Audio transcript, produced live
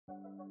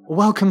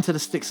Welcome to the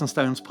Sticks and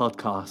Stones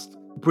podcast,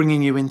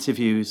 bringing you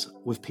interviews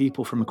with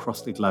people from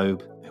across the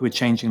globe who are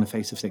changing the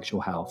face of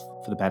sexual health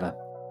for the better.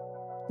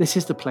 This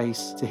is the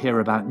place to hear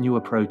about new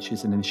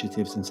approaches and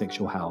initiatives in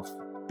sexual health,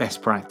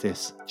 best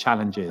practice,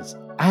 challenges,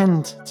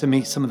 and to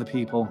meet some of the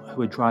people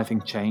who are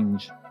driving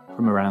change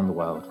from around the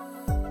world.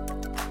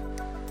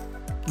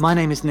 My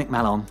name is Nick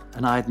Mallon,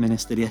 and I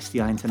administer the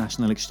STI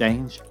International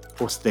Exchange,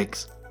 or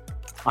STIX.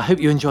 I hope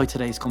you enjoy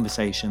today's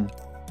conversation,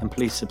 and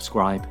please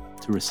subscribe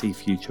to receive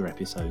future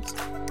episodes.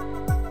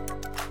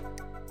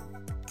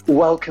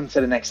 Welcome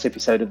to the next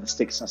episode of the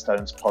Sticks and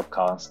Stones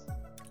podcast.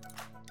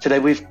 Today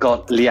we've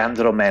got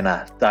Leandro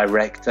Mena,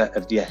 Director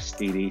of the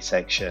STD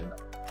section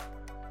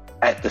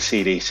at the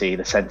CDC,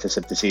 the Centers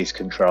of Disease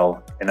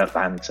Control in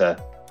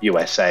Atlanta,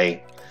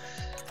 USA.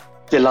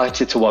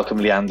 Delighted to welcome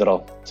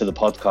Leandro to the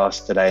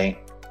podcast today.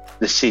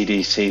 The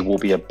CDC will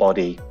be a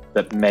body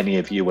that many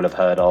of you will have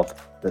heard of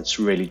that's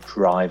really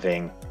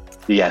driving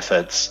the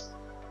efforts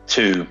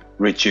to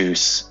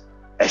reduce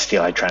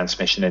STI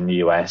transmission in the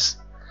US.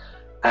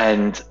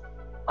 And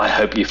I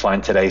hope you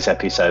find today's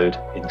episode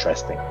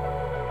interesting.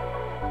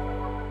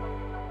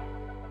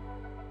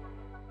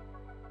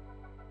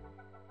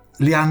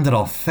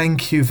 Leandro,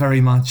 thank you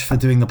very much for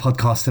doing the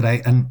podcast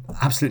today, and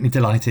absolutely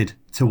delighted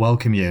to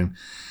welcome you.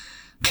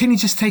 Can you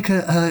just take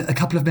a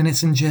couple of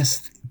minutes and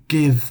just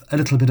give a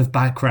little bit of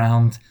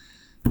background,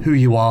 who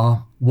you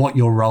are, what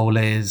your role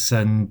is,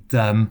 and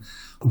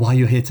why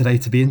you're here today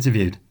to be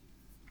interviewed?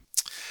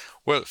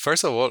 Well,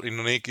 first of all,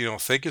 Nick,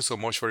 thank you so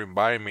much for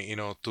inviting me,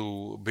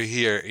 to be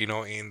here,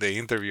 in the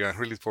interview, and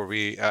really for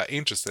being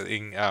interested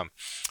in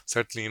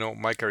certainly,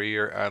 my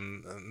career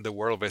and the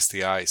world of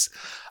STIs.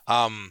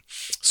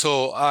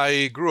 So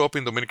I grew up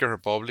in Dominican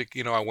Republic.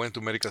 I went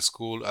to medical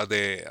school at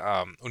the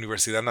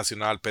Universidad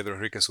Nacional Pedro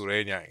Enriquez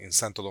Ureña in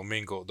Santo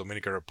Domingo,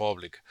 Dominican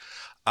Republic.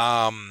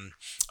 I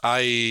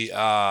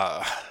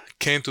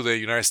came to the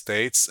United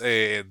States,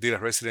 did a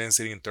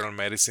residency in internal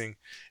medicine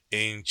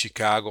in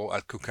Chicago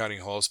at Cook County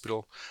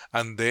Hospital,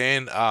 and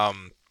then I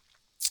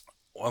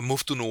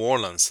moved to New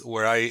Orleans,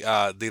 where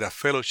I did a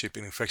fellowship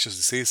in infectious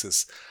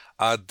diseases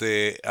at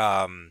the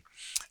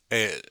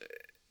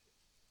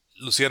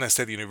Louisiana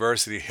State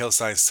University Health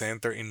Science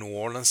Center in New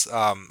Orleans.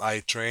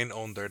 I trained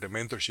under the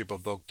mentorship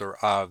of Dr.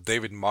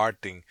 David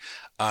Martin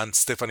and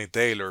Stephanie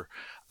Taylor,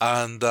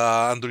 and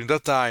during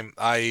that time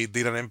I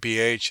did an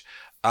MPH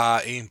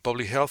in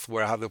public health,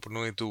 where I had the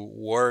opportunity to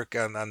work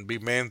and be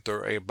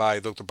mentored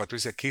by Dr.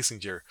 Patricia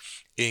Kissinger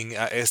in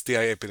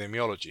STI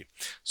epidemiology.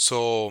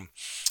 So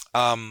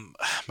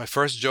my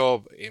first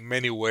job in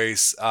many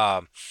ways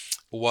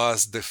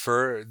was the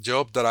first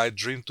job that I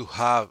dreamed to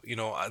have,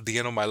 at the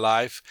end of my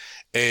life.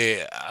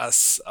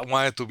 As I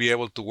wanted to be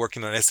able to work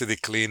in an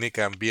STD clinic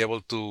and be able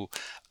to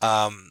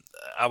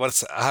I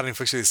had an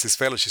infectious disease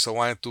fellowship, so I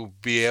wanted to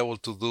be able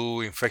to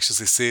do infectious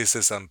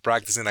diseases and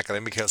practice in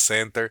academic health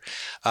center,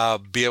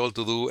 be able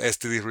to do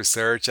STD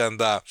research, and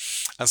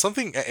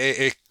something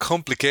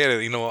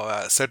complicated,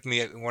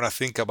 certainly when I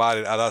think about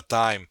it at that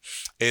time,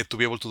 to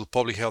be able to do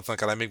public health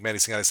and academic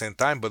medicine at the same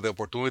time. But the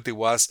opportunity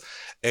was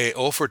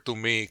offered to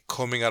me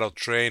coming out of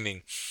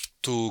training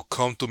to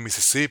come to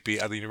Mississippi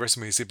at the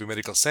University of Mississippi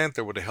Medical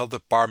Center, where the health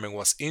department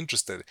was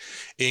interested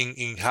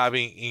in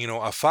having,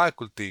 a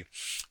faculty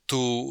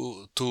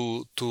to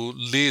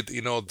lead,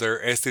 their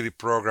STD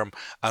program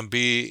and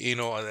be,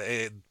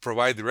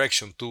 provide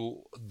direction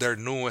to their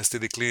new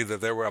STD clinic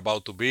that they were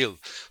about to build.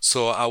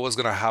 So I was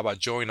going to have a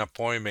joint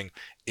appointment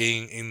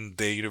in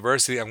the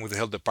university and with the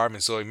health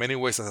department. So in many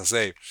ways, as I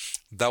say,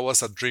 that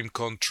was a dream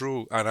come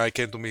true. And I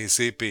came to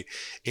Mississippi,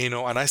 and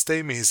I stayed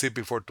in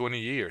Mississippi for 20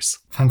 years.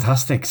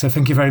 Fantastic. So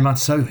thank you very much.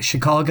 So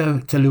Chicago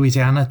to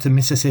Louisiana to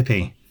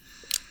Mississippi.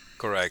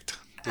 Correct.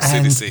 To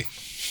CDC.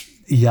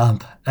 Yeah,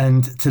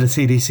 and to the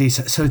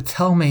CDC. So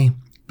tell me,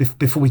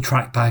 before we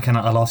track back, and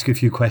I'll ask you a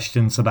few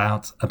questions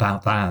about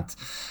that,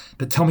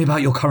 but tell me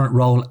about your current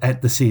role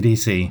at the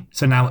CDC.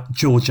 So now,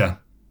 Georgia.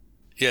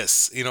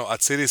 Yes, at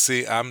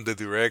CDC, I'm the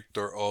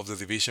director of the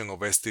Division of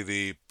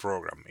STD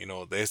program.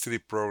 The STD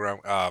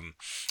program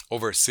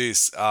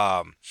oversees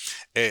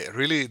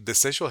really the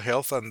sexual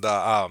health and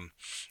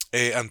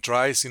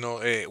tries,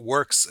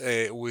 works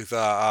with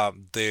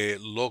the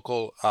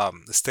local,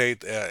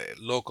 state,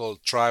 local,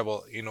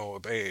 tribal,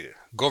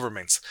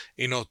 governments,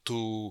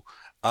 to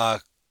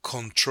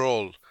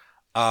control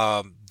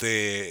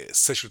the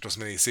sexually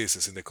transmitted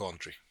diseases in the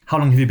country. How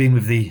long have you been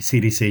with the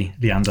CDC,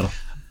 Leandro?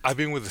 I've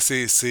been with the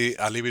CDC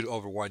a little bit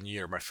over 1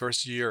 year. My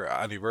first year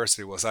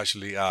anniversary was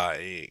actually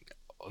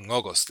in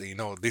August,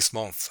 this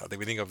month, at the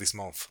beginning of this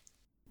month.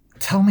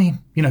 Tell me,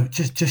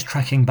 just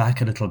tracking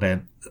back a little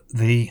bit,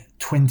 the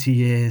 20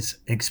 years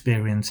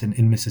experience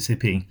in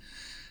Mississippi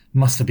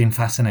must have been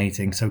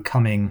fascinating. So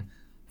coming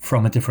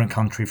from a different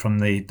country, from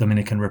the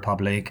Dominican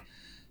Republic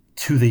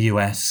to the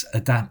US,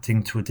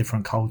 adapting to a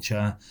different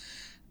culture,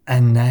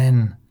 and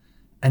then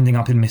ending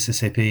up in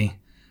Mississippi.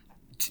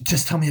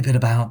 Just tell me a bit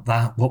about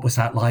that. What was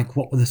that like?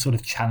 What were the sort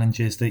of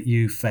challenges that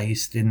you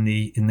faced in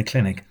the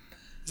clinic?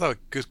 That's a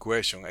good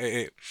question.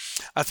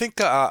 I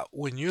think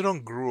when you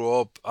don't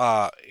grow up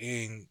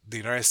in the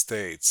United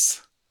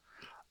States,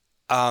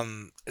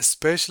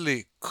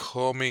 especially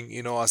coming,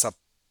 as a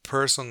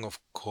person of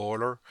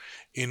color,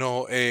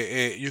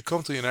 you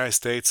come to the United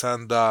States,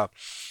 and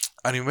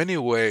in many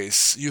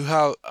ways you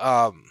have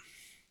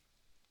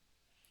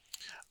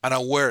an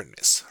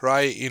awareness,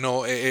 right?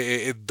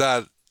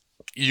 That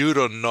you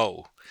don't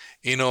know.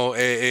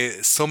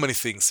 So many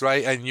things,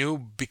 right? And you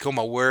become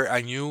aware,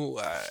 and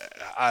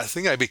I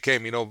think I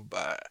became,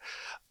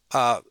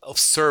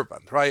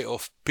 observant, right,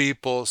 of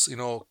people's,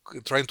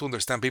 trying to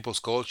understand people's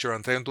culture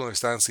and trying to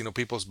understand,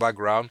 people's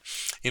background,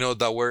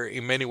 that were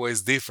in many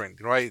ways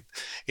different, right?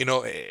 You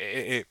know,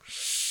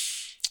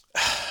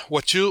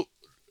 what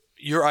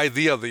your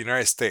idea of the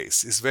United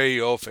States is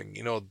very often,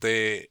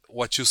 the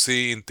what you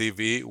see in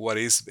TV, what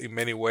is in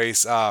many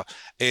ways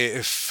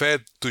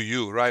fed to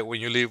you, right, when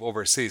you live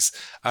overseas.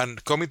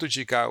 And coming to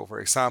Chicago, for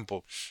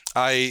example,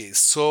 I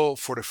saw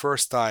for the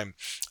first time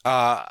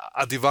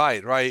a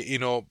divide, right,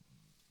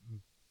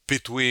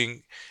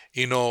 between,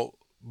 you know,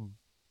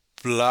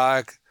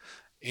 black,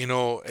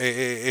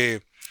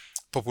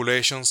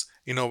 populations,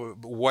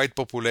 white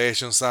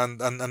populations,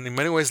 and in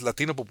many ways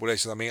Latino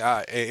populations. I mean,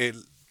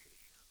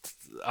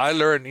 I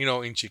learned,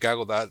 in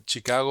Chicago that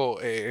Chicago,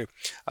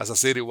 as a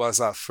city,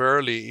 was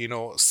fairly,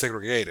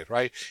 segregated,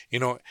 right? You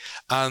know,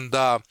 and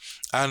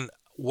and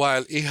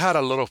while it had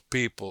a lot of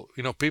people,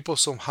 people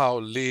somehow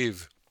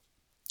live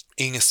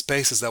in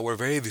spaces that were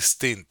very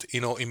distinct,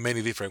 in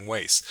many different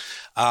ways.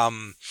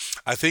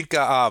 I think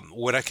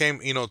when I came,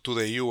 to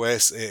the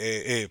U.S.,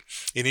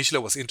 initially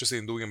I was interested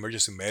in doing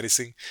emergency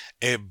medicine,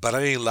 but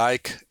I didn't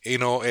like,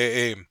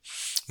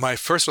 my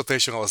first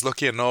rotation. I was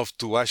lucky enough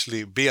to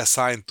actually be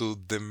assigned to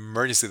the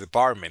emergency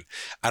department,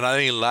 and I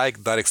didn't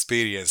like that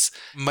experience.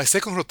 My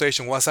second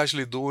rotation was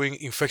actually doing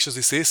infectious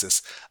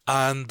diseases,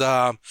 and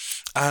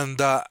and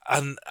uh,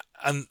 and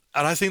and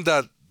I think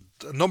that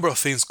a number of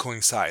things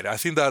coincide. I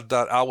think that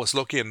I was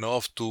lucky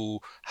enough to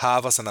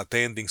have as an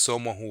attending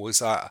someone who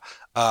is at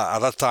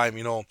that time,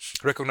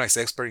 recognized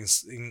expert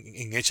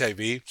in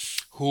HIV,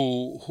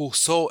 who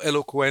so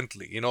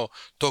eloquently,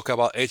 talk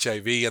about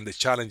HIV and the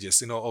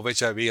challenges, of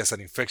HIV as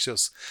an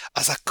infectious,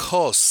 as a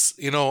cause,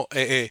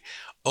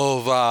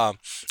 of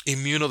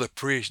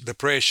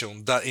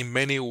immunodepression that in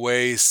many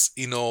ways,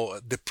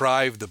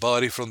 deprive the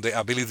body from the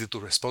ability to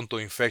respond to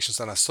infections,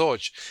 and as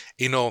such,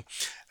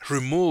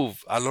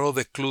 remove a lot of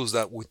the clues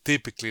that we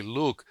typically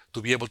look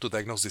to be able to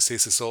diagnose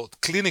diseases. So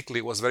clinically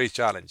it was very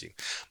challenging.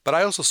 But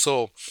I also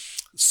saw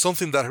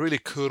something that I really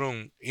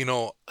couldn't,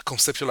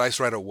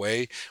 conceptualize right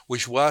away,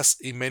 which was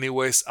in many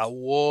ways a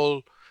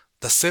wall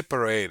that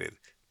separated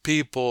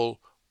people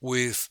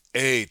with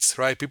AIDS,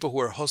 right? People who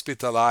were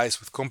hospitalized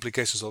with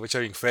complications of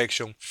HIV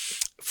infection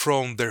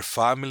from their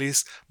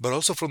families, but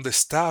also from the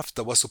staff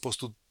that was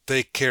supposed to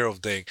take care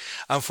of them.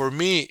 And for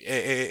me,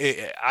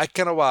 I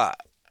kind of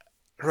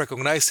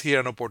recognize here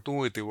an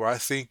opportunity where I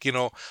think,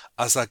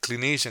 as a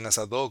clinician, as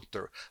a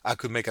doctor, I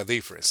could make a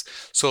difference.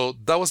 So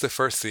that was the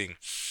first thing.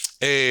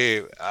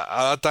 At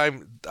that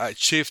time, I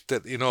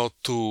shifted,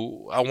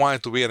 to I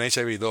wanted to be an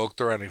HIV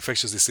doctor and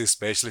infectious disease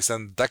specialist,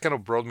 and that kind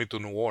of brought me to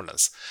New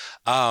Orleans.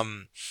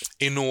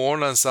 In New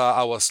Orleans,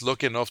 I was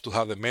lucky enough to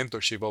have the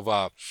mentorship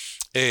of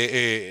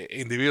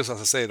individuals, as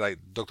I said, like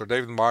Dr.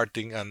 David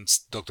Martin and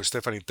Dr.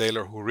 Stephanie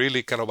Taylor, who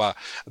really kind of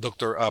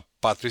Dr.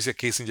 Patricia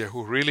Kissinger,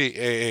 who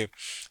really,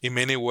 in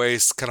many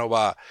ways, kind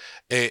of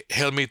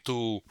helped me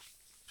to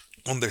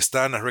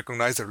understand and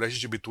recognize the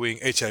relationship between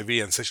HIV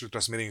and sexually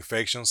transmitted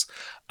infections,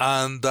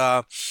 and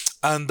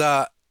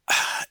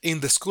in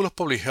the School of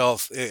Public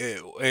Health,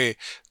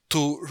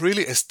 to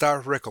really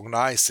start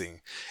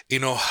recognizing,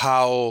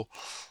 how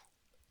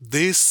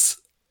this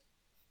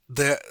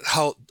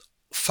how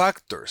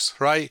factors,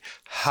 right,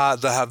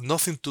 that have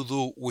nothing to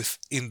do with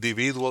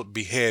individual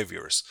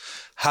behaviors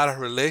had a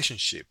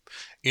relationship,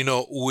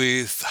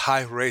 with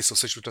high rates of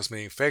sexually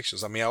transmitted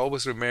infections. I mean, I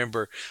always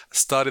remember a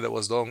study that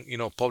was done,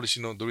 published,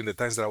 during the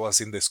times that I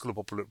was in the School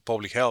of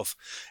Public Health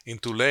in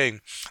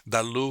Tulane,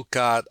 that look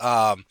at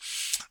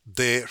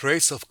the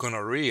rates of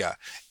gonorrhea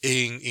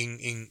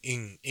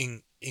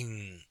in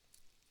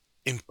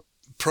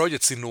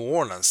projects in New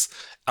Orleans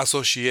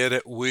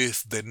associated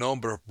with the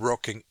number of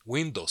broken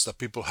windows that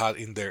people had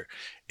in their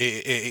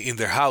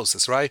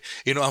houses, right?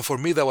 And for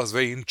me that was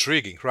very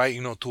intriguing, right?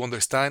 To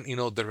understand,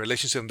 the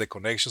relationship and the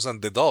connections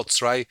and the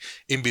dots, right,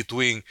 in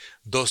between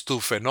those two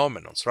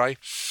phenomena, right?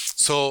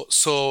 So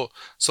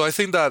I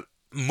think that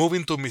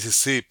moving to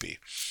Mississippi,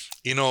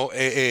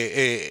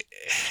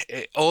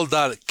 all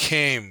that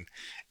came,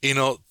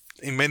 in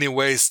many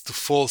ways to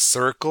full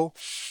circle,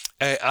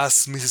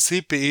 as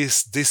Mississippi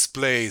is this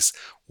place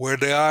where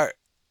there are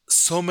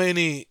so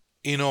many,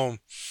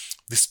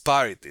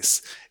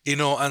 disparities,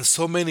 and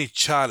so many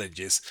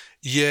challenges,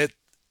 yet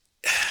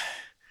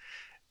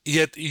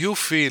you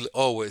feel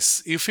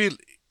always, you feel,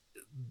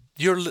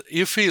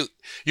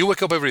 you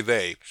wake up every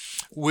day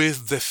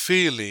with the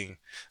feeling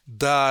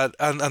that,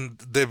 and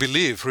the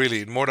belief,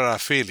 really, more than a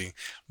feeling,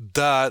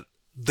 that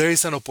there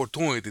is an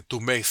opportunity to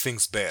make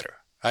things better,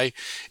 right?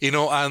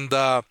 And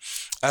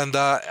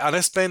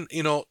I spent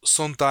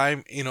some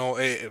time,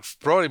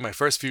 probably my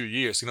first few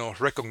years,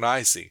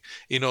 recognizing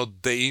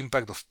the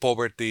impact of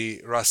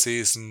poverty,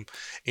 racism,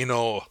 you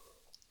know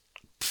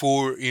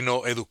poor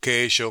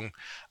education,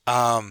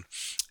 um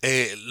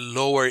a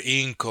lower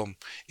income,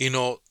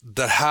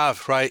 that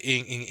have, right,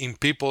 in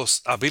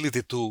people's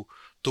ability to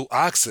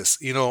access,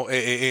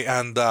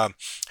 and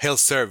health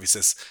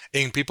services,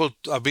 in people's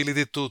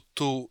ability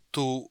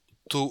to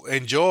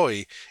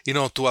enjoy,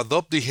 to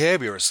adopt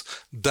behaviors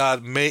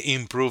that may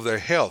improve their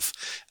health.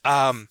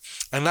 And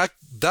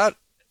that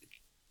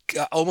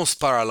almost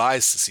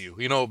paralyzes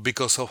you,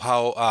 because of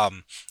how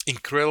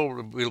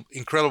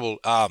incredible,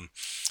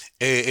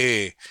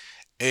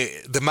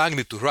 the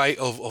magnitude, right,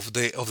 of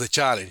the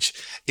challenge.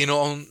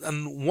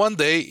 And one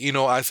day,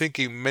 I think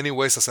in many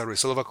ways, as a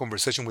result of a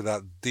conversation with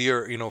a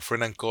dear,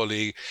 friend and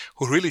colleague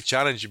who really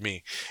challenged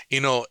me,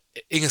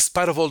 in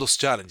spite of all those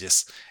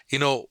challenges,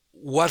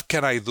 what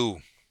can I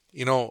do?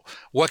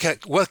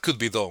 What could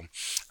be done?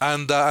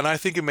 And I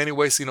think in many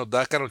ways,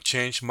 that kind of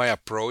changed my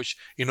approach,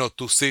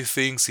 to see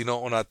things,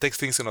 take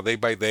things on a day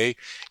by day,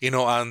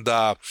 and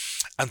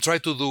try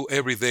to do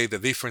every day the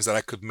difference that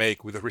I could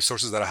make with the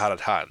resources that I had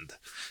at hand.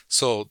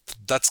 So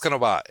that's kind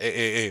of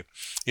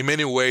in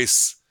many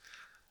ways,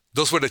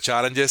 those were the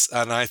challenges,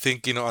 and I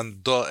think,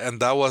 and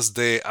that was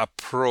the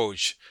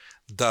approach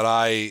that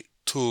I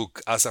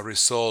took as a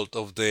result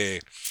of the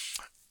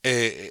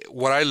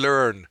what I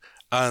learned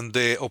and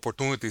the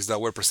opportunities that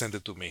were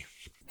presented to me.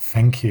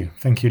 Thank you,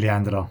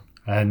 Leandro.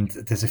 And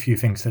there's a few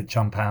things that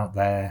jump out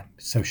there: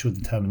 social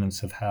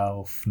determinants of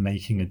health,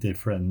 making a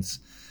difference,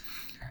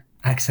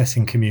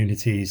 accessing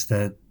communities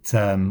that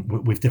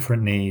with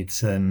different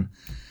needs and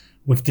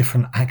with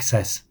different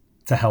access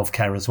to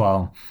healthcare as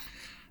well.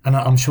 And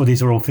I'm sure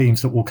these are all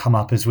themes that will come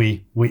up as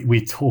we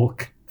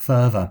talk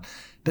further.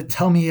 But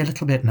tell me a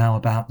little bit now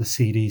about the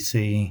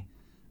CDC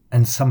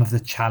and some of the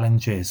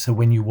challenges. So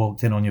when you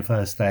walked in on your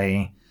first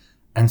day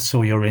and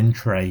saw your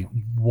in-tray,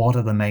 what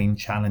are the main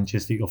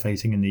challenges that you're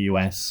facing in the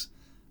US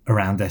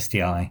around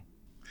STI?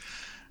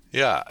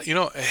 Yeah, as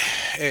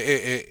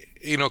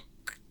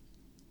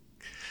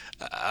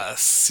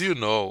you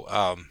know,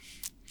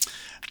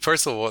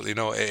 first of all,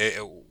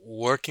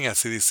 working at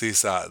CDC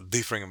is a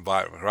different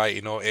environment,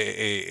 right?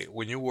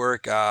 When you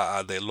work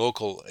at the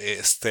local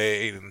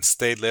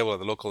state level, at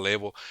the local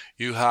level,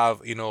 you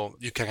have,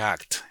 you can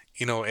act,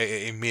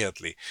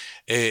 immediately.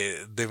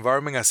 The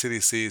environment at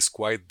CDC is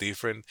quite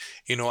different,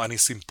 and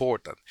it's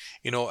important.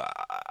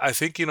 I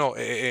think,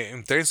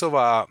 in terms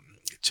of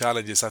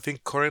challenges, I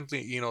think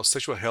currently,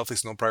 sexual health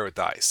is not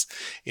prioritized,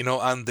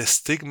 and the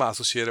stigma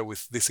associated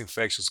with these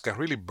infections can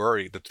really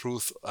bury the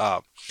truth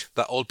that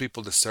all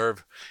people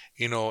deserve,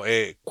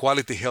 a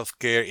quality health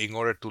care in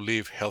order to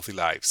live healthy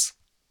lives.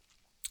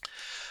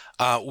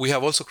 We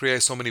have also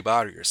created so many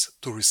barriers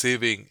to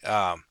receiving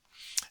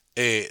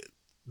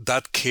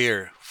that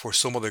care for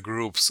some of the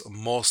groups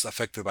most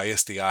affected by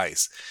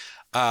STIs.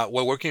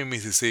 While working in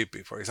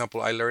Mississippi, for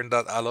example, I learned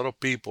that for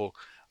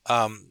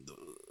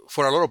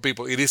a lot of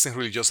people, it isn't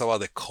really just about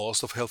the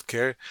cost of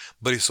healthcare,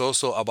 but it's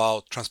also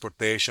about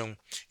transportation,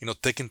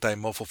 taking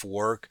time off of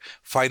work,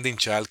 finding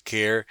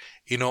childcare,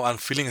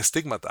 and feeling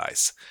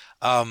stigmatized.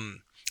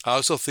 I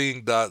also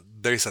think that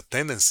there is a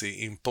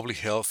tendency in public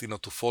health,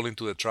 to fall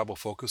into the trap of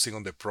focusing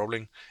on the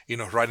problem,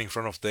 right in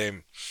front of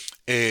them,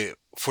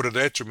 for the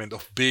detriment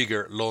of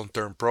bigger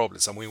long-term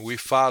problems. I mean, we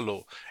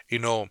follow,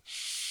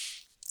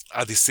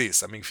 a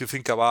disease. I mean, if you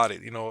think about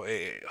it,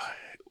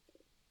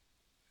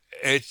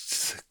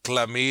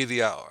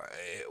 chlamydia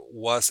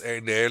was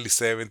in the early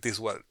 70s,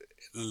 what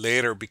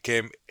later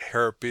became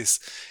herpes,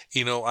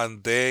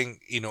 and then,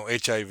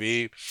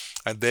 HIV,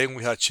 and then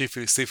we had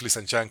syphilis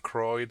and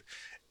chancroid,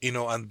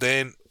 and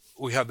then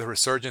we have the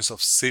resurgence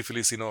of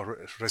syphilis,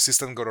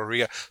 resistant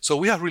gonorrhea. So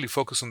we have really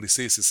focused on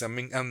diseases. I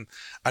mean, and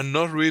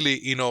not really,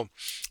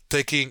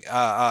 taking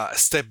a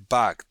step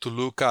back to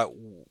look at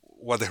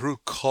what the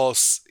root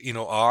cause,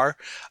 are,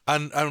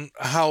 and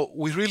how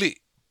we really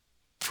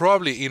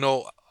probably,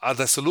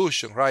 the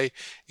solution, right,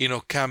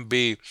 can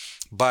be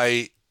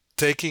by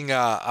taking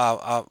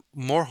a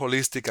more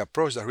holistic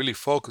approach that really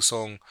focus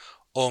on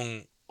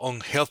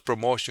health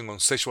promotion, on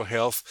sexual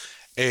health.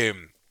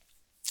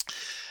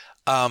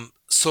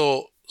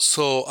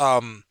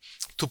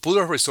 To put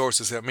our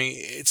resources, I mean,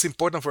 it's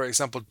important, for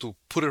example, to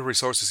put our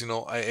resources,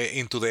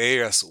 into the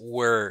areas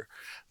where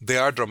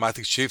there are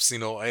dramatic shifts,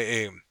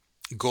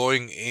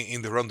 going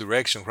in the wrong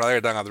direction,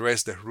 rather than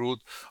address the root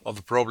of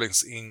the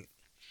problems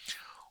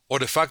or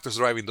the factors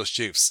driving those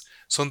shifts.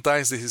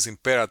 Sometimes this is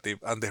imperative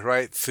and the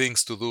right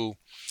things to do,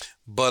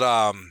 but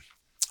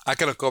I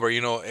cannot cover,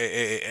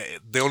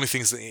 the only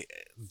things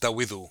that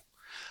we do.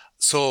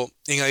 So,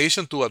 in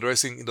addition to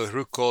addressing the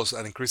root cause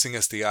and increasing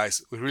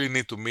STIs, we really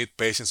need to meet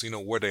patients,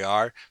 where they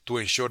are, to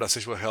ensure that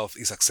sexual health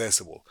is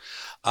accessible.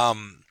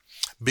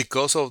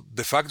 because of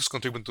the factors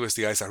contributing to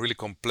STIs are really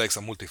complex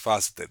and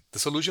multifaceted. The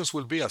solutions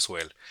will be as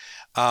well.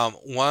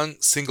 One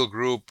single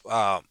group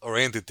or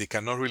entity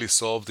cannot really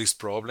solve these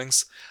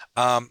problems,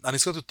 and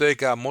it's going to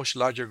take a much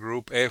larger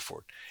group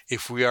effort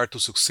if we are to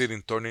succeed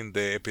in turning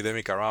the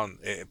epidemic around,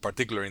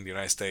 particularly in the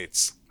United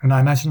States. And I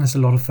imagine there's a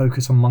lot of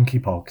focus on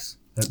monkeypox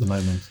at the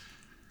moment.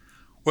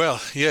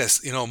 Well,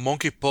 yes,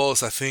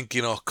 monkeypox, I think,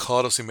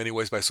 caught us in many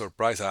ways by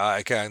surprise.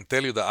 I can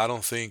tell you that I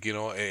don't think,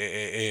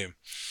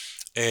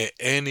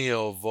 any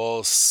of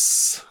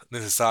us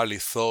necessarily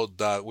thought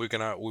that we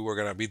were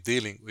gonna be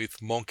dealing with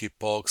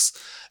monkeypox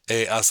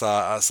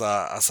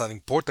as an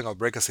important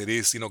outbreak as it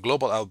is,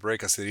 global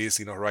outbreak as it is,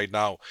 right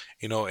now.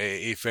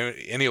 If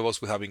any of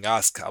us would have been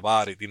asked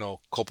about it, a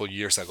couple of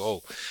years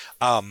ago.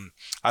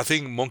 I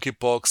think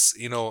monkeypox,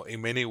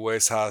 in many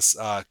ways has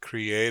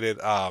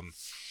created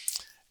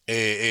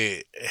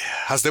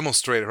has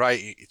demonstrated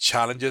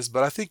challenges,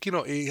 but I think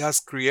it has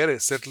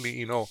created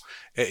certainly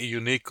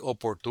unique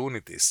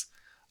opportunities,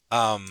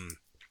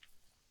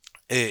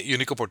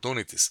 unique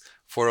opportunities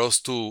for us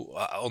to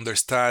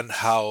understand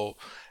how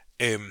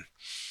a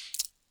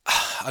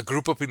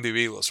group of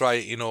individuals,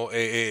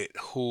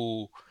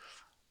 who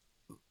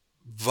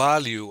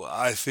value,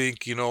 I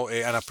think,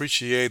 and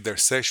appreciate their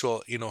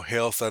sexual,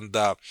 health, and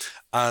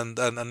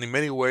in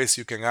many ways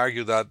you can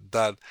argue that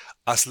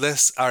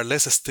are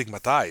less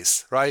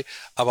stigmatized, right,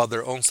 about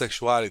their own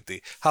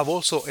sexuality, have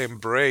also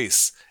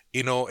embraced,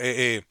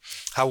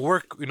 have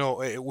worked,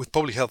 with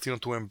public health,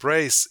 to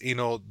embrace,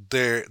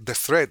 the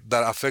threat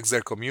that affects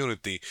their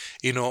community,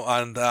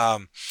 and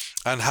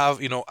have,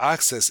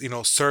 access,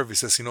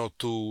 services,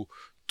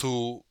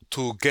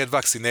 to get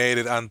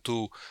vaccinated and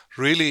to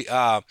really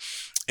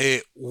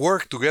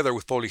work together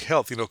with public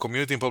health,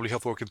 community and public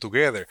health working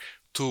together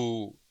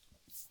to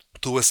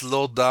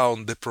slow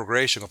down the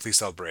progression of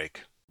this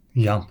outbreak.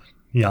 Yup.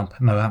 No,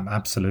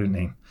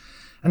 absolutely.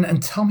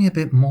 And tell me a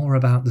bit more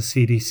about the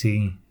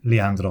CDC,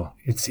 Leandro.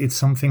 It's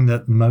something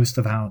that most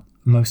of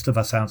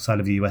us outside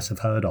of the US have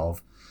heard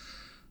of,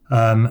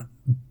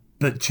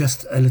 but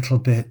just a little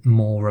bit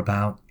more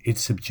about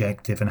its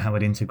objective and how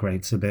it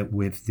integrates a bit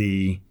with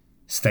the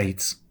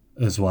states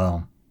as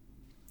well.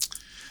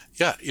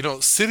 Yeah,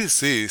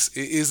 CDC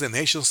is the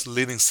nation's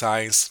leading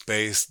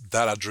science-based,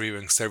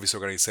 data-driven service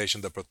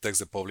organization that protects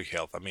the public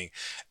health. I mean,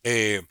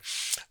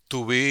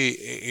 to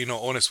be,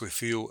 honest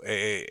with you,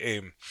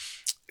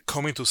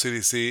 coming to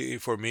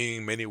CDC for me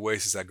in many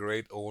ways is a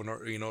great honor,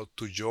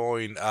 to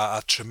join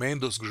a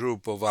tremendous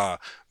group of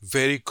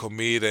very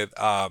committed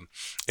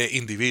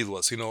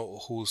individuals,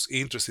 whose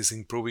interest is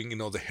improving,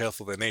 the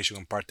health of the nation,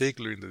 and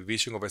particularly in the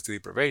division of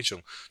STD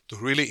prevention, to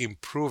really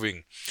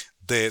improving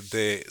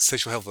the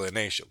sexual health of the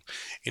nation.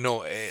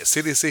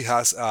 CDC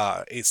has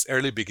its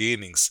early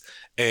beginnings.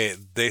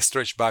 They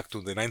stretch back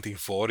to the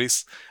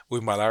 1940s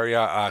with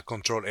malaria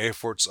control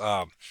efforts,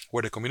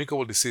 where the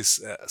Communicable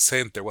Disease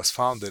Center was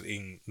founded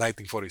in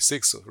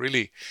 1946. So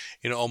really,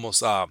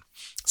 almost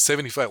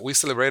 75. We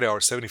celebrated our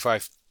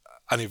 75th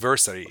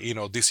anniversary,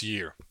 this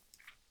year.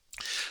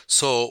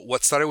 So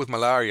what started with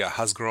malaria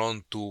has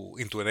grown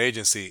into an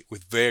agency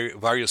with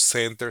various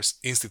centers,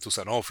 institutes,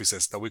 and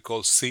offices that we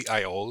call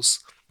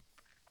CIOs,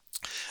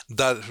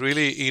 that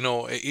really,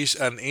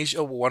 each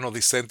of one of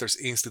these centers,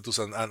 institutes,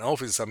 and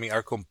offices,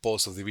 are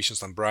composed of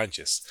divisions and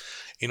branches.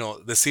 The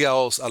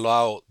CIOs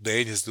allow the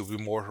agency to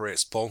be more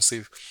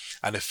responsive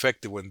and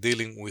effective when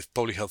dealing with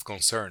public health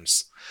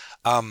concerns.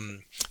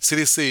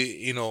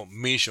 CDC,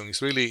 mission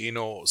is really,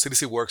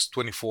 CDC works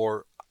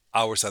 24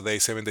 hours a day,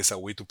 7 days a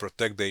week to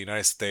protect the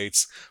United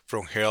States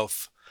from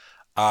health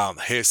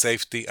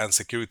safety, and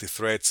security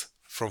threats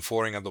from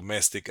foreign and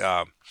domestic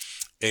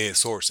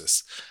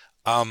sources.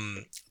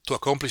 To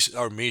accomplish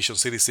our mission,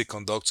 CDC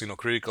conducts,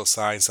 critical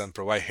science and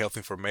provide health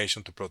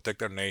information to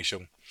protect our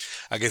nation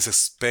against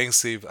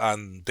expensive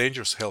and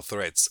dangerous health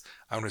threats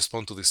and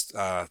respond to these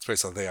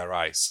threats as they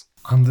arise.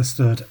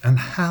 Understood. And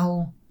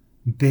how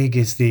big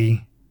is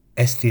the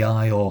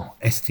STI or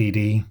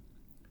STD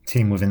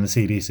team within the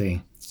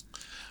CDC?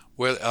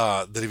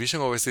 Well, the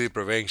Division of STD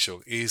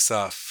Prevention is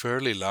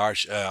fairly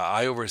large.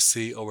 I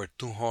oversee over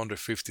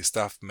 250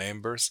 staff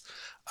members,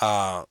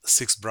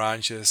 6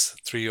 branches,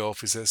 3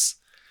 offices.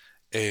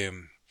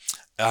 And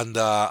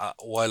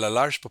while a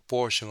large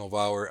proportion of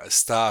our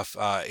staff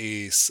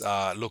is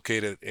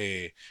located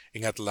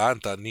in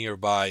Atlanta,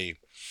 nearby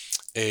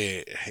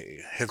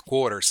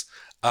headquarters,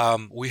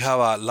 we have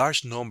a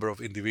large number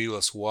of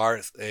individuals who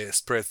are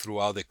spread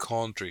throughout the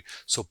country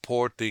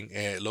supporting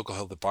local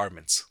health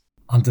departments.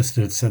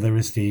 Understood. So there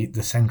is the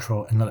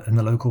central and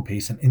the local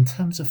piece. And in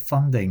terms of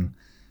funding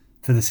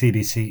for the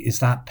CDC, is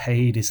that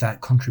paid? Is that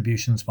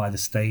contributions by the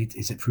state?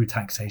 Is it through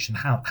taxation?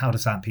 How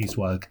does that piece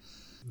work?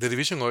 The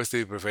Division of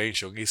STD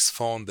Prevention is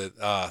funded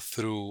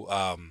through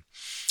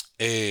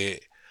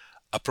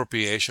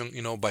appropriation,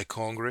 by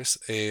Congress,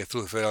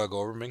 through the federal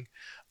government,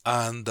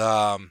 and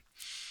the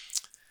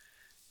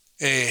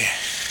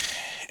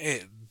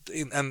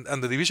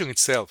division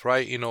itself,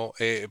 right?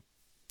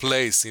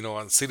 plays, and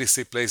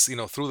CDC plays,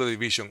 through the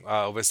Division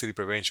of STD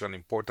Prevention, an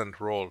important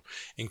role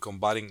in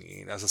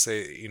combating, as I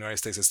say, United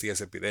States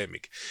STS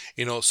epidemic.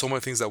 Some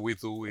of the things that we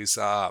do is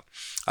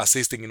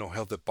assisting,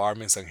 health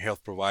departments and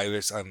health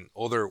providers and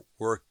other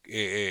work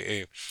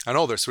and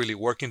others really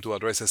working to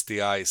address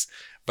STIs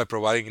by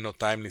providing,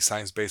 timely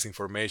science-based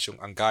information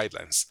and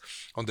guidelines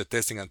on the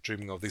testing and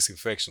treatment of these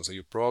infections. So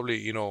you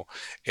probably,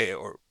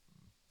 or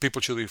people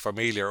should be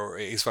familiar or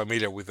is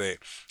familiar with the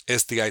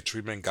STI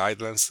treatment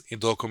guidelines in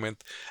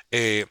document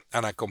and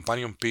a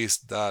companion piece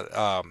that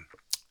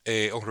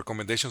on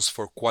recommendations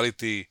for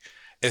quality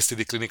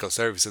STD clinical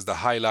services that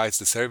highlights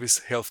the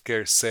service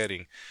healthcare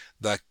setting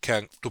that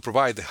can to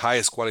provide the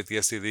highest quality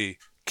STD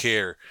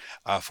care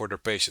for their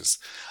patients.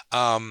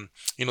 The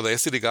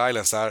STD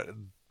guidelines are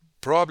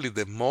probably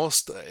the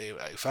most,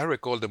 if I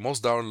recall, the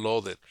most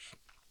downloaded,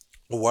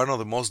 one of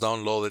the most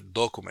downloaded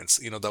documents,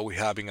 that we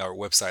have in our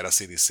website at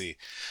CDC.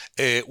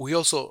 We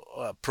also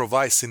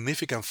provide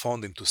significant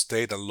funding to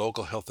state and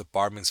local health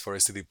departments for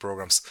STD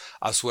programs,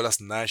 as well as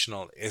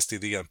national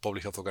STD and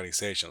public health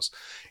organizations.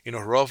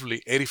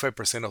 Roughly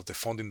 85% of the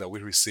funding that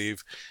we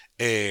receive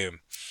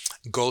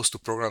goes to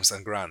programs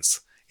and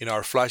grants.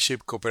 Our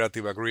flagship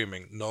cooperative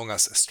agreement, known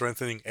as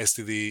Strengthening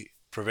STD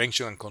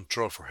Prevention and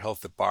Control for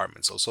Health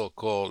Departments, also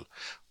called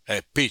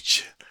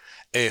PITCH,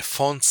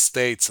 funds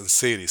states and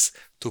cities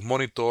to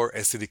monitor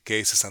STD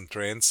cases and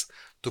trends,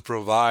 to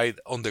provide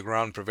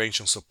on-the-ground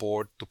prevention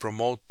support, to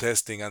promote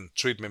testing and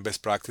treatment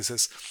best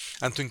practices,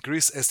 and to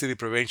increase STD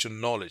prevention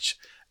knowledge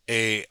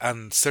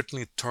and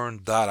certainly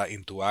turn data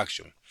into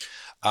action.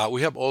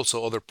 We have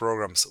also other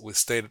programs with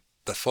state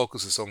that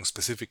focuses on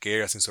specific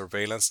areas in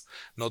surveillance,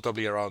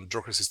 notably around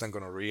drug-resistant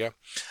gonorrhea.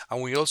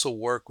 And we also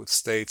work with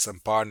states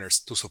and partners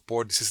to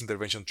support disease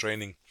intervention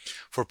training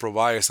for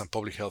providers and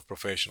public health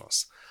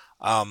professionals.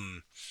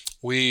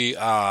 We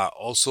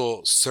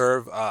also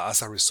serve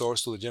as a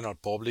resource to the general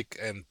public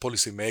and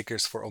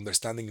policymakers for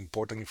understanding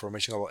important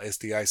information about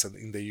STIs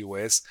in the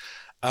U.S.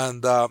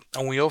 And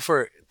we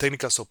offer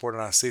technical support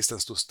and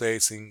assistance to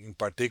states in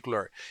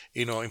particular,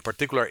 in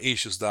particular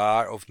issues that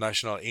are of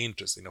national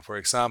interest. For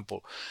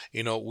example,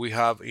 we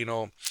have,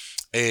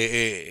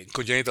 a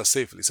congenital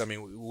syphilis. I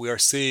mean, we are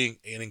seeing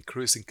an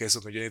increase in cases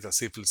of congenital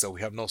syphilis that we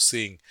have not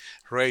seen,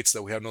 rates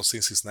that we have not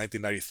seen since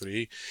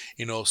 1993.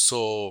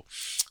 So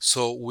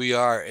we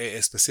are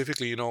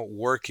specifically,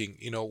 working,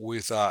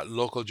 with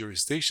local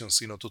jurisdictions,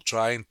 to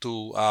try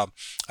to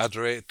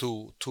address,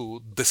 to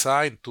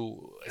design,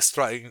 to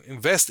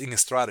invest in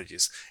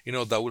strategies,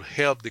 that will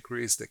help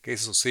decrease the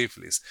cases of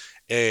syphilis,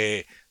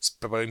 in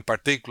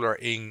particular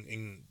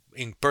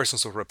in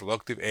persons of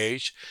reproductive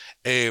age,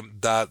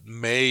 that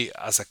may,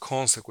 as a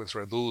consequence,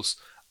 reduce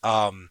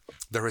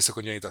the risk of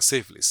congenital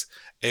syphilis.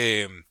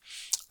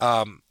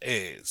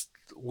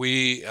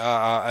 We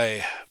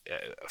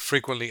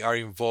frequently are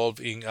involved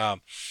in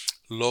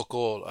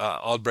local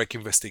outbreak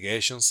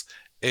investigations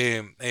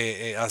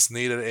as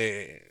needed,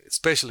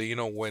 especially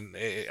when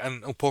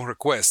and upon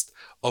request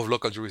of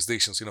local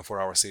jurisdictions,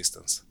 for our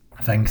assistance.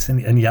 Thanks,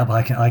 and yeah,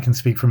 I can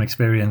speak from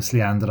experience,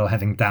 Leandro,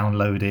 having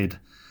downloaded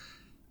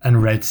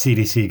and read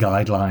CDC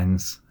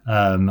guidelines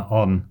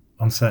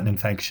on certain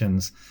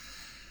infections.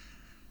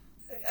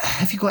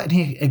 Have you got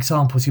any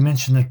examples? You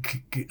mentioned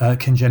the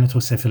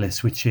congenital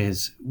syphilis, which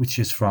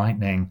is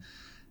frightening.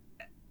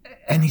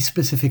 Any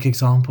specific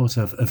examples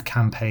of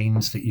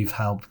campaigns that you've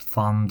helped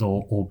fund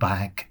or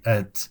back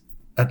at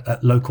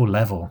local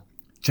level?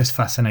 Just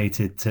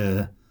fascinated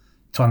to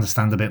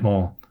understand a bit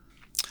more.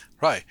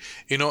 Right.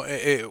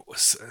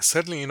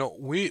 Certainly,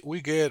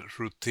 we get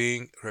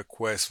routine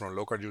requests from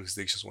local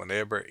jurisdictions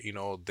whenever,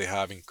 they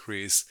have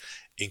increased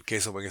in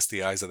case of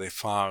STIs that they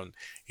found,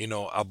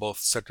 above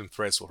certain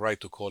threshold, right,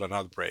 to call an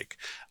outbreak.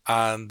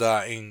 And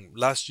in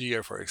last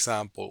year, for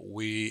example,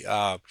 we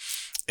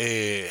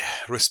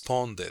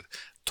responded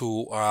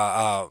to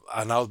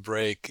an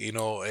outbreak, in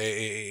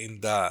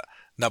the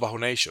Navajo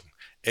Nation.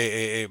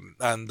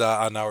 And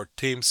our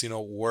teams,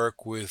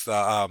 work with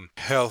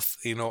health,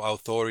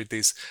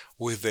 authorities,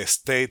 with the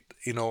state,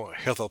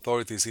 health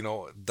authorities,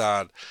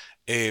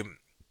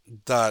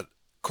 that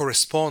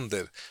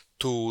corresponded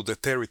to the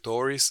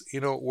territories,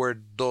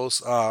 where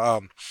those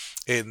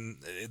in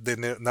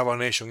the Navajo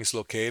Nation is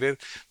located,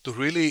 to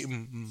really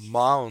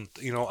mount,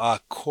 a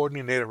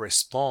coordinated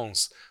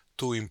response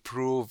to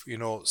improve,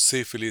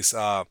 syphilis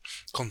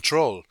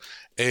control,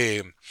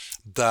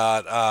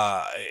 that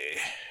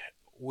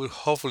will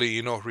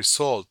hopefully,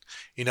 result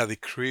in a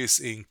decrease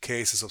in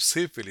cases of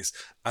syphilis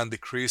and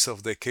decrease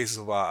of the cases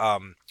of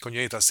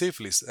congenital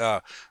syphilis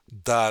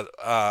that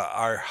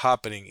are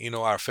happening,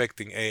 are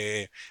affecting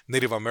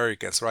Native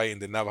Americans, right, in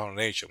the Navajo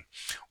Nation.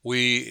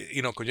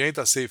 We,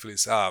 congenital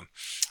syphilis,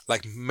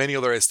 like many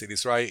other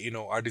STDs, right,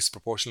 are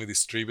disproportionately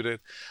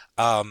distributed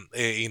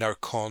in our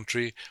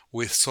country,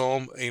 with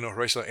some,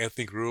 racial and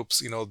ethnic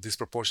groups,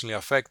 disproportionately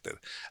affected.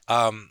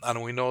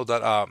 And we know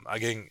that,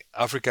 again,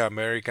 African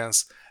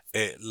Americans,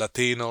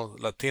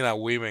 Latina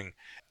women,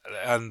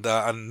 and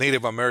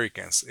Native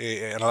Americans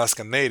and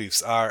Alaskan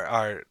Natives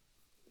are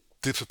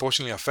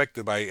disproportionately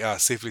affected by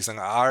syphilis and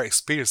are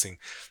experiencing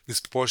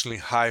disproportionately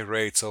high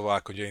rates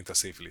of congenital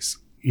syphilis.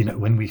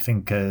 When we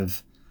think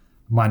of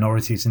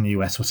minorities in the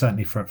US, or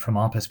certainly from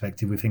our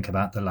perspective, we think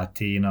about the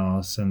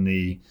Latinos and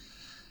the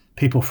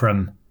people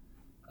from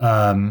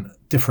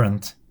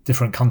different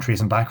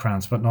countries and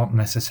backgrounds, but not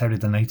necessarily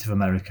the Native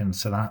Americans.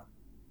 So that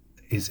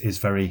is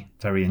very,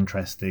 very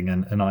interesting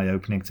and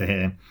eye-opening to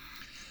hear.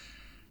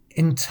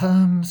 In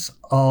terms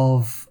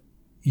of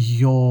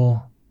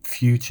your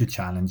future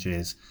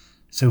challenges,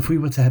 so if we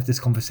were to have this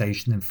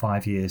conversation in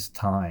 5 years'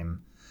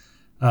 time,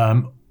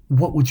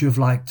 what would you have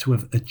liked to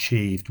have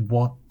achieved?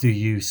 What do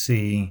you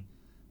see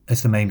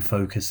as the main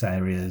focus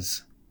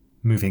areas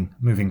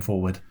moving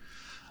forward?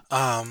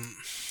 I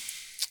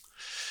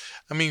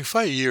mean,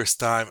 5 years'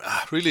 time,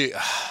 I really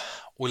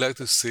would like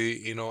to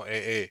see,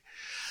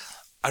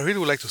 I really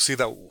would like to see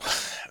that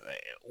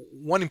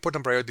one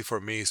important priority for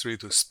me is really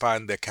to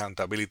expand the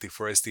accountability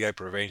for STI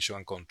prevention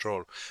and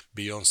control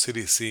beyond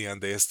CDC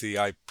and the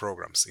STI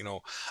programs.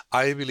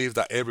 I believe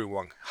that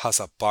everyone has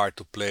a part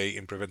to play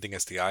in preventing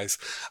STIs,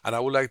 and I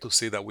would like to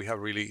see that we have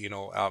really,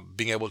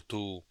 being able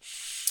to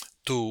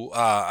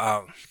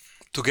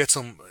get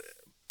some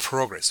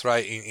progress,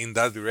 right, in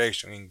that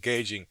direction,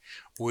 engaging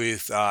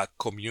with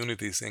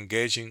communities,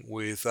 engaging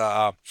with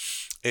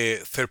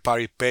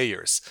third-party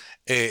payers,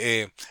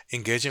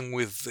 engaging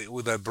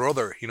with a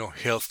broader,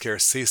 healthcare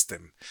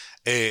system.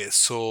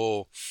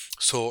 So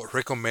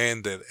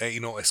recommended,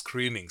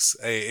 screenings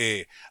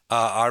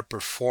are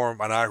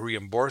performed and are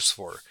reimbursed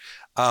for.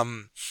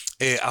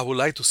 I would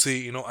like to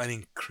see, an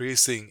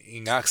increasing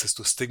in access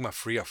to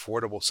stigma-free,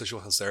 affordable sexual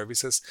health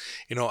services.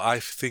 I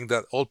think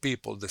that all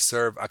people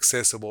deserve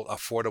accessible,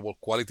 affordable,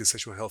 quality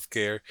sexual health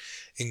care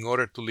in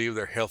order to live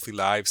their healthy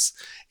lives.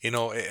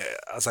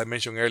 As I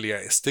mentioned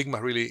earlier,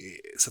 stigma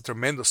really is a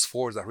tremendous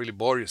force that really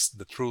buries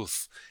the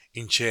truth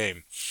in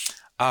shame.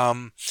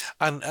 And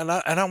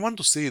I want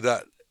to see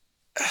that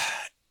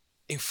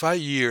in 5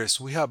 years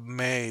we have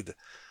made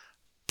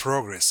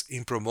progress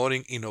in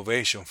promoting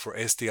innovation for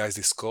STIs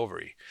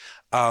discovery.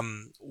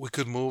 We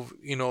could move,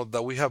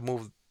 that we have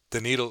moved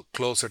the needle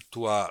closer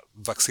to a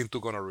vaccine to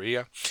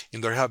gonorrhea.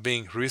 And there have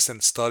been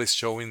recent studies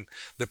showing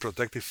the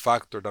protective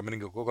factor that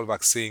meningococcal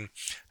vaccine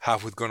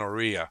have with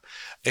gonorrhea.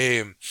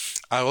 I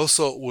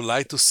also would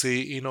like to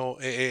see,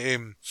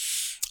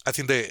 I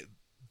think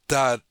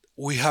that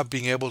we have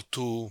been able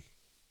to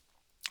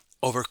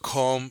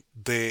overcome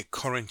the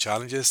current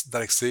challenges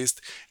that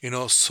exist,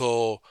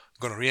 so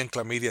gonorrhea and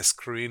chlamydia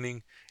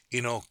screening,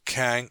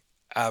 can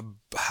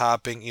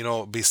happen,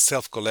 be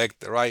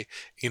self-collected, right?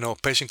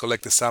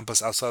 Patient-collected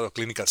samples outside of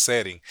clinical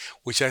setting,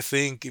 which I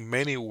think in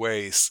many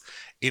ways,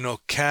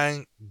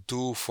 can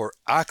do for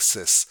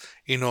access,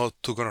 to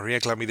gonorrhea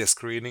and chlamydia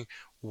screening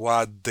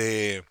what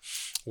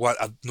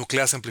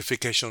nucleus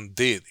amplification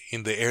did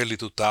in the early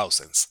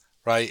 2000s.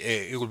 Right,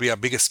 it will be a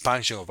big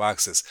expansion of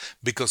access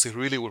because it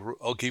really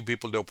will give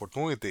people the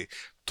opportunity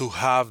to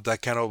have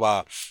that kind of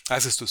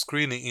access to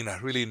screening in a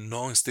really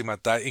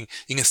non-stigmatizing,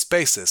 in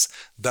spaces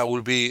that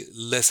will be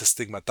less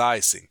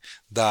stigmatizing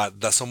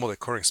than some of the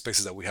current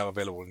spaces that we have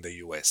available in the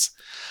US.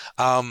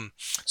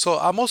 So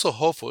I'm also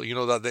hopeful,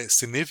 that the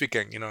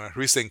significant,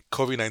 recent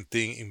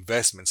COVID-19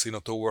 investments,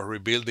 toward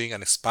rebuilding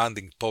and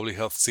expanding public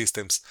health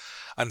systems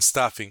and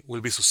staffing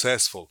will be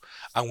successful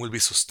and will be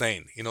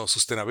sustained.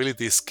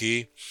 Sustainability is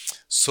key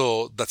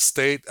so that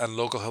state and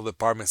local health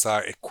departments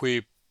are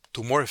equipped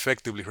to more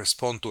effectively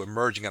respond to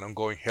emerging and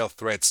ongoing health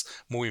threats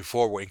moving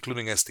forward,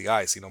 including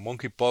STIs.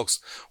 Monkeypox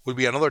will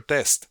be another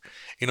test,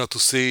 to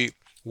see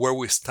where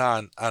we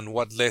stand and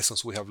what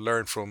lessons we have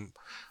learned from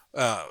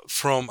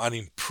and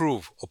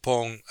improve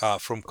upon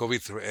from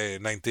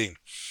COVID-19.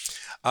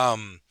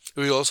 It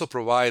will also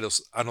provide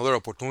us another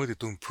opportunity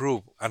to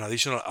improve on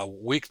additional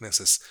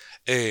weaknesses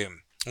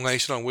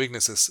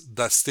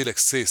that still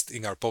exist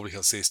in our public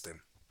health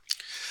system.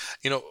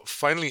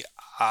 Finally,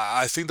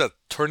 I think that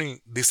turning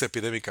this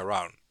epidemic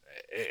around,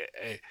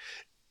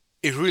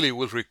 it really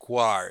will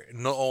require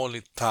not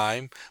only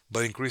time,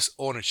 but increased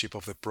ownership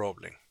of the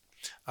problem.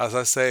 As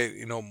I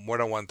say, more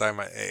than one time,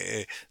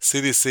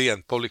 CDC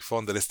and public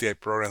funded STI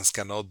programs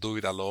cannot do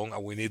it alone,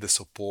 and we need the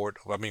support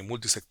of,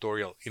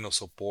 multisectorial,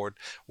 support.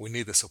 We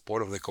need the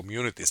support of the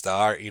communities that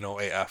are,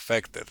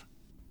 affected.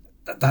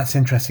 That's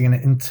interesting. And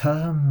in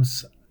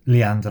terms,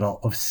 Leandro,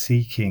 of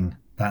seeking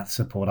that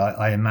support,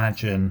 I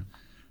imagine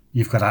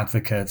you've got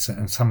advocates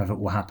and some of it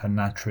will happen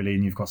naturally,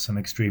 and you've got some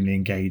extremely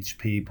engaged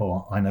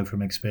people, I know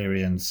from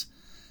experience,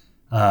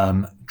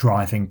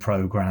 driving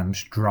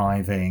programs,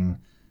 driving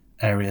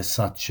areas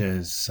such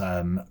as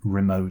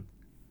remote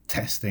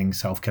testing,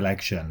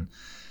 self-collection.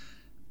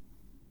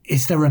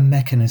 Is there a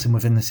mechanism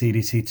within the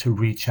CDC to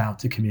reach out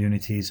to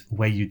communities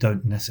where you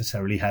don't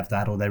necessarily have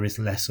that, or there is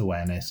less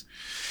awareness?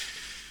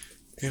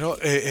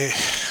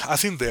 I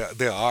think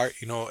there are,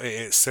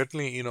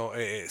 certainly,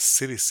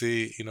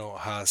 CDC,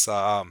 has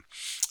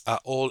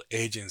all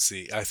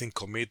agency, I think,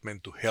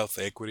 commitment to health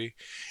equity.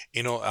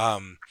 You know,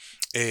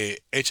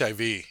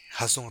 HIV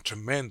has done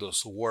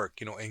tremendous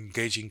work,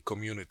 engaging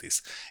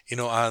communities,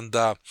 and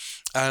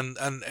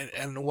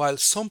while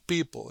some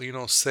people,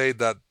 say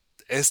that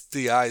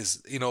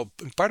STIs, in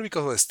part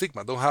because of the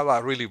stigma, don't have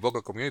a really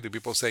vocal community.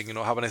 People saying,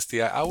 have an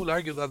STI. I will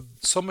argue that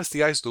some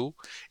STIs do.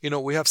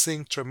 We have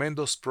seen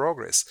tremendous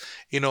progress,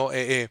 and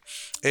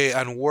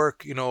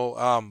work,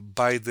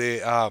 by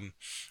the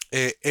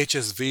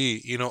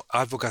HSV,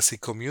 advocacy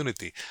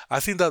community. I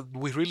think that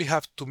we really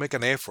have to make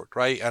an effort,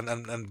 right,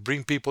 and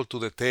bring people to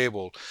the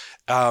table,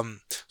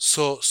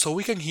 so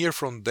we can hear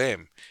from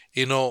them,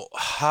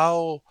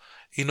 how,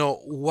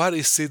 what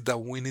is it that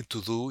we need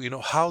to do,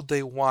 how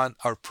they want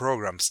our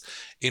programs,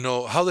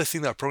 how they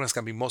think our programs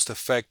can be most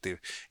effective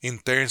in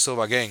terms of,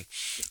 again,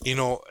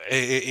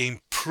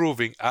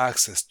 improving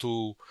access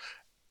to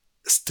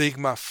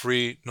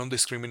stigma-free,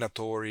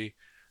 non-discriminatory,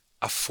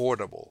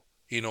 affordable,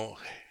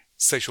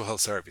 sexual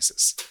health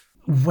services.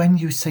 When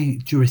you say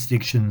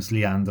jurisdictions,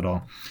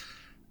 Leandro,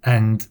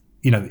 and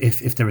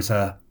if there is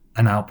an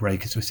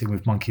outbreak, as we're seeing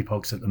with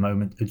monkeypox at the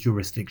moment, a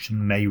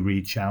jurisdiction may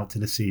reach out to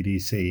the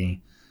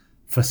CDC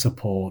for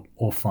support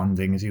or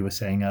funding, as you were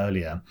saying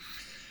earlier.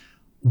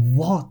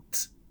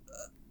 What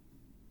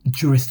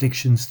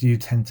jurisdictions do you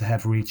tend to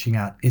have reaching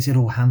out? Is it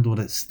all handled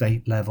at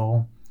state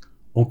level,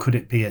 or could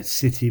it be at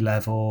city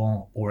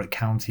level or at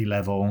county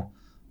level,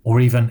 or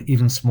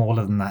even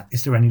smaller than that?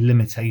 Is there any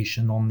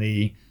limitation on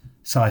the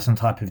size and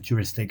type of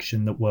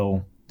jurisdiction that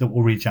will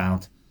reach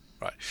out?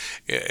 Right.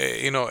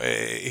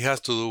 It has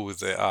to do with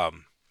the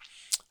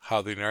how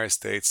the United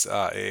States,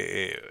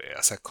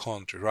 as a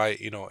country, right,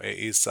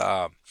 is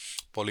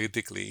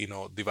politically,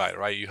 divided,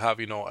 right? You have,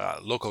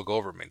 local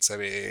governments. I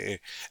mean,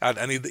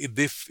 and it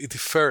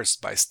differs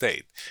by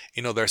state.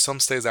 There are some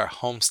states that are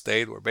home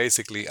state, where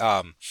basically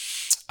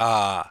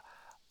a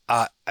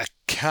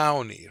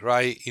county,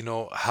 right,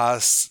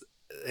 has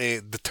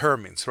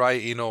determines,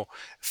 right,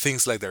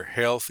 things like their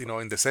health,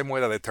 in the same way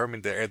that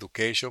determine their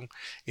education,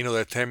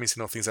 determines,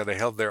 things like their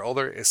health. There are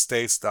other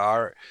states that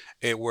are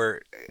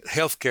where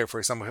healthcare, for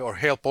example, or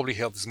public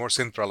health is more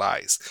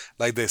centralized,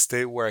 like the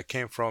state where I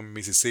came from,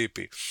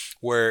 Mississippi,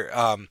 where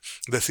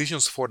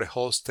decisions for the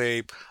whole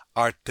state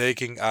are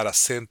taken at a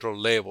central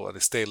level, at the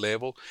state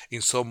level.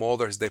 In some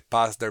others, they're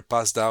passed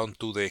down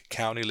to the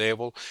county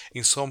level.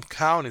 In some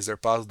counties, they're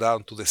passed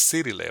down to the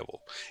city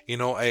level.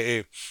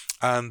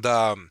 And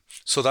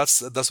so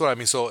that's what I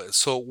mean.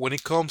 So when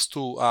it comes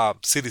to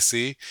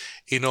CDC,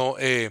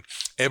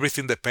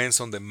 everything depends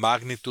on the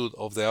magnitude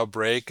of the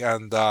outbreak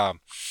and on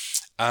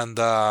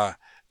the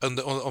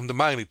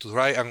magnitude,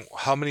 right, and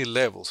how many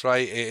levels,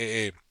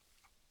 right,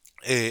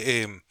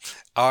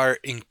 are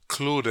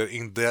included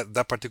in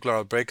that particular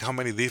outbreak, how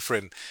many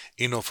different,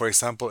 for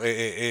example,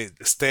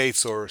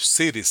 states or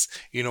cities,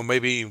 may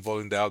be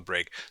involved in the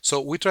outbreak.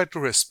 So we try to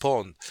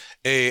respond,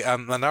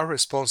 and our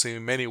response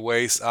in many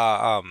ways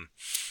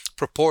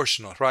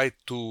proportional, right,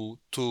 to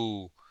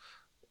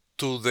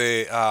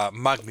the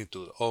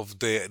magnitude of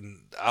the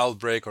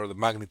outbreak or the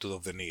magnitude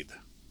of the need.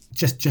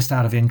 Just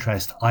out of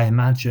interest, I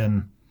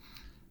imagine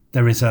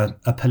there is a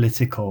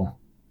political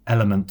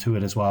element to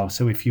it as well.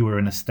 So if you were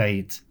in a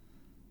state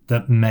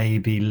that may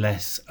be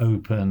less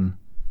open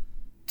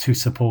to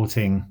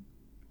supporting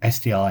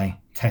STI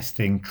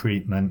testing,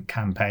 treatment,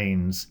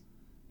 campaigns,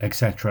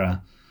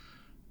 etc.,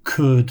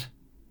 could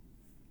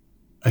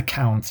a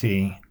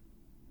county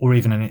or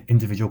even an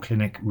individual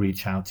clinic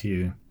reach out to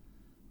you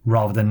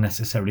rather than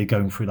necessarily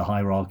going through the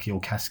hierarchy or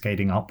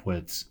cascading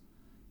upwards?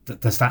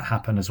 Does that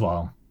happen as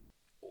well?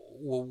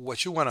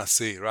 What you want to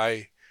see,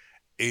 right,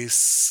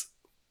 is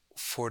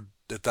for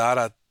the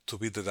data to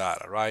be the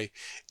data, right?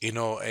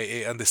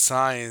 And the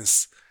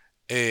science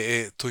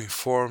to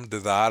inform the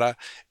data,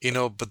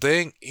 but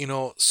then,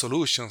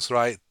 solutions,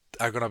 right,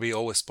 are going to be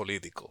always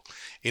political,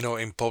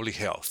 in public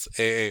health.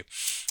 In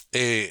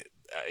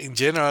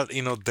general,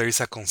 there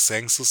is a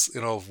consensus,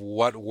 of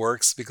what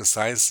works because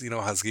science,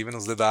 has given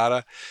us the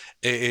data.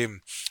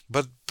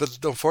 But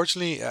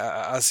unfortunately,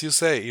 as you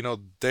say,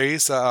 there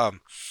is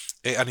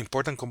an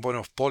important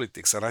component of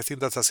politics, and I think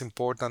that's as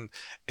important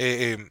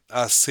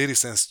as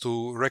citizens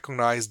to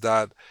recognize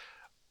that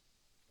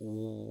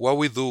what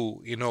we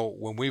do,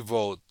 when we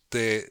vote,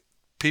 the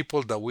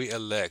people that we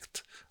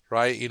elect,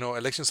 right?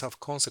 Elections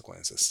have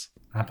consequences.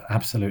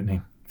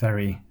 Absolutely,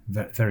 very,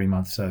 very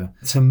much so.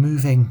 So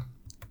moving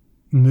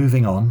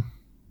on,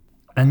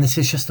 and this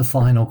is just a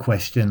final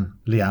question,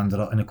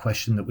 Leandro, and a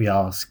question that we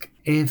ask: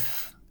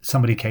 if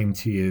somebody came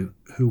to you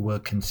who were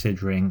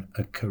considering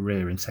a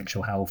career in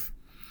sexual health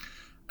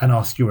and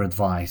asked your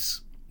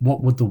advice,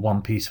 what would the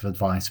one piece of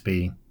advice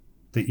be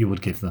that you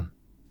would give them?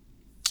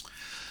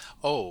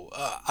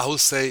 I would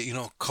say,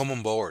 come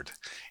on board.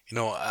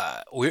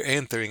 We're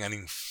entering an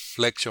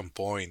inflection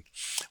point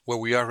where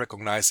we are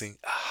recognizing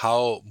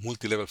how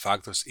multi-level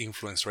factors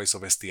influence rates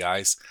of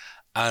STIs,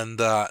 and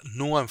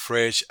new and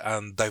fresh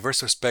and diverse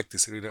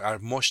perspectives are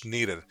much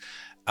needed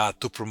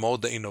to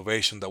promote the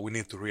innovation that we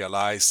need to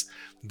realize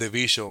the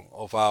vision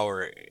of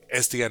our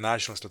STI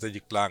National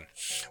Strategic Plan,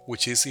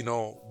 which is,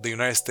 the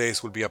United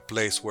States will be a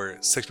place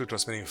where sexually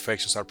transmitted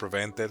infections are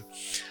prevented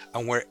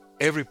and where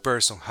every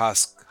person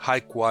has high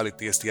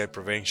quality STI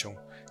prevention,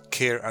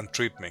 care and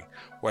treatment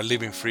while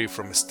living free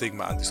from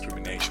stigma and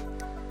discrimination.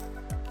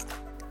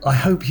 I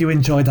hope you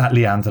enjoyed that,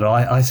 Leandro.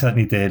 I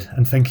certainly did.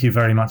 And thank you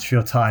very much for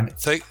your time.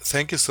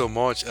 Thank you so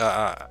much,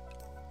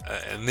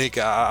 Nick.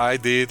 I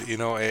did.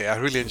 I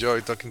really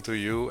enjoyed talking to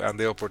you and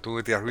the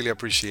opportunity. I really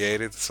appreciate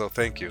it. So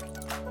thank you.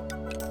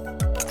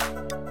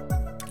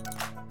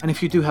 And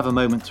if you do have a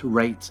moment to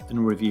rate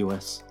and review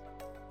us,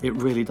 it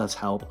really does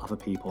help other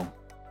people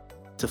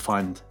to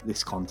find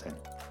this content.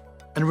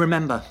 And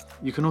remember,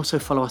 you can also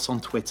follow us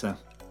on Twitter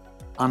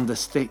under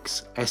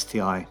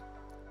StixSTI.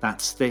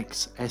 That's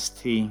Stix,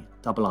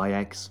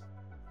 STIX,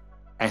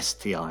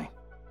 STI.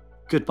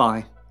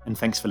 Goodbye, and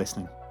thanks for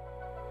listening.